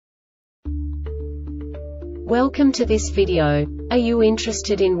Welcome to this video. Are you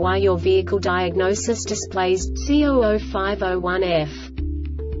interested in why your vehicle diagnosis displays S.r.o.the?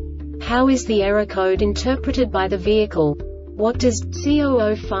 How is the error code interpreted by the vehicle? What does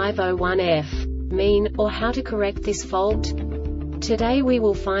S.r.o.the mean, or how to correct this fault? Today we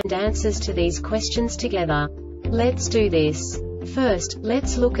will find answers to these questions together. Let's do this. First,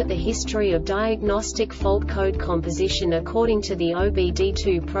 let's look at the history of diagnostic fault code composition according to the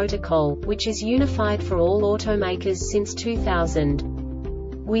OBD2 protocol, which is unified for all automakers since 2000.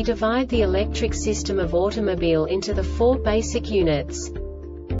 We divide the electric system of automobile into the four basic units: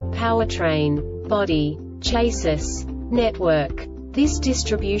 powertrain, body, chassis, network. This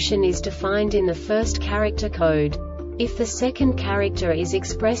distribution is defined in the first character code. If the second character is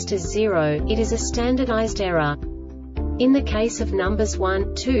expressed as 0, it is a standardized error. In the case of numbers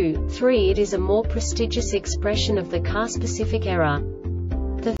 1, 2, 3, it is a more prestigious expression of the car-specific error.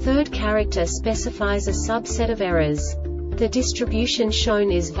 The third character specifies a subset of errors. The distribution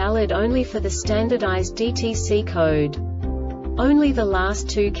shown is valid only for the standardized DTC code. Only the last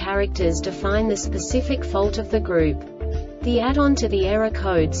two characters define the specific fault of the group. The add-on to the error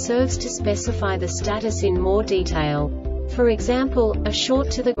code serves to specify the status in more detail. For example, a short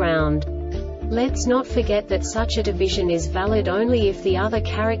to the ground. Let's not forget that such a division is valid only if the other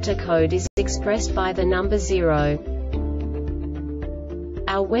character code is expressed by the number 0.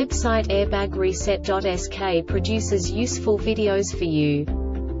 Our website airbagreset.sk produces useful videos for you.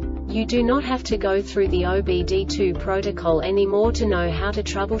 You do not have to go through the OBD2 protocol anymore to know how to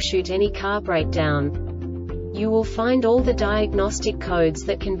troubleshoot any car breakdown. You will find all the diagnostic codes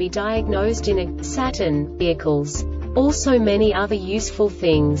that can be diagnosed in a Saturn vehicles. Also many other useful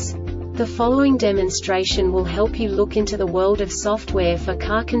things. The following demonstration will help you look into the world of software for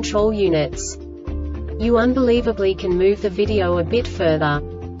car control units. You unbelievably can move the video a bit further.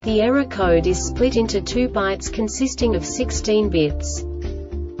 The error code is split into 2 bytes consisting of 16 bits.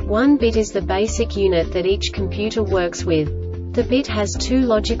 1 bit is the basic unit that each computer works with. The bit has 2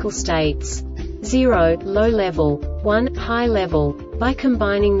 logical states: 0, low level, 1, high level. By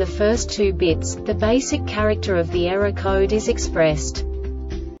combining the first 2 bits, the basic character of the error code is expressed.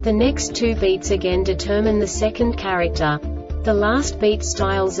 The next 2 beats again determine the second character. The last beat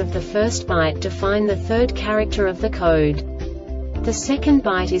styles of the first byte define the third character of the code. The second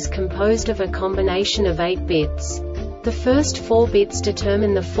byte is composed of a combination of 8 bits. The first 4 bits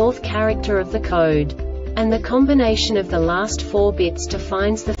determine the fourth character of the code. And the combination of the last 4 bits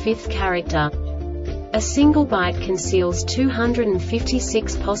defines the fifth character. A single byte conceals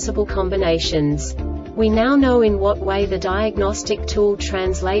 256 possible combinations. We now know in what way the diagnostic tool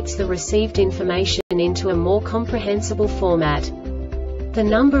translates the received information into a more comprehensible format. The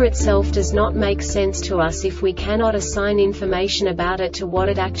number itself does not make sense to us if we cannot assign information about it to what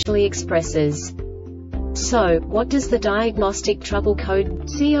it actually expresses. So, what does the Diagnostic Trouble Code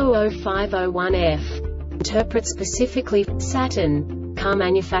S.r.o.the interpret specifically for Saturn car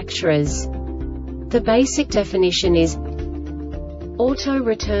manufacturers? The basic definition is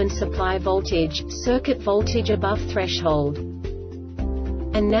auto-return supply voltage, circuit voltage above threshold.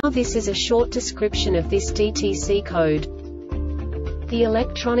 And now this is a short description of this DTC code. The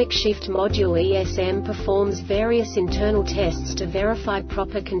electronic shift module ESM performs various internal tests to verify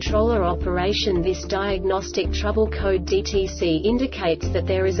proper controller operation. This diagnostic trouble code DTC indicates that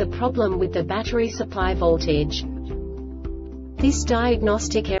there is a problem with the battery supply voltage. This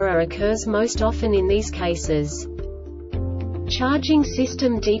diagnostic error occurs most often in these cases: charging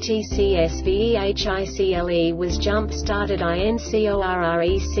system DTC SVEHICLE was jump-started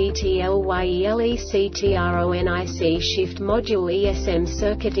INCORRECTLYELECTRONIC shift module ESM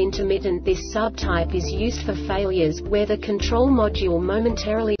circuit intermittent. This subtype is used for failures, where the control module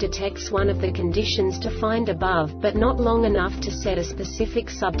momentarily detects one of the conditions defined above, but not long enough to set a specific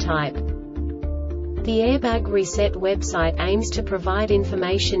subtype. The Airbag Reset website aims to provide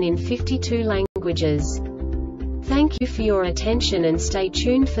information in 52 languages. Thank you for your attention and stay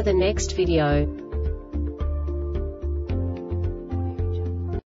tuned for the next video.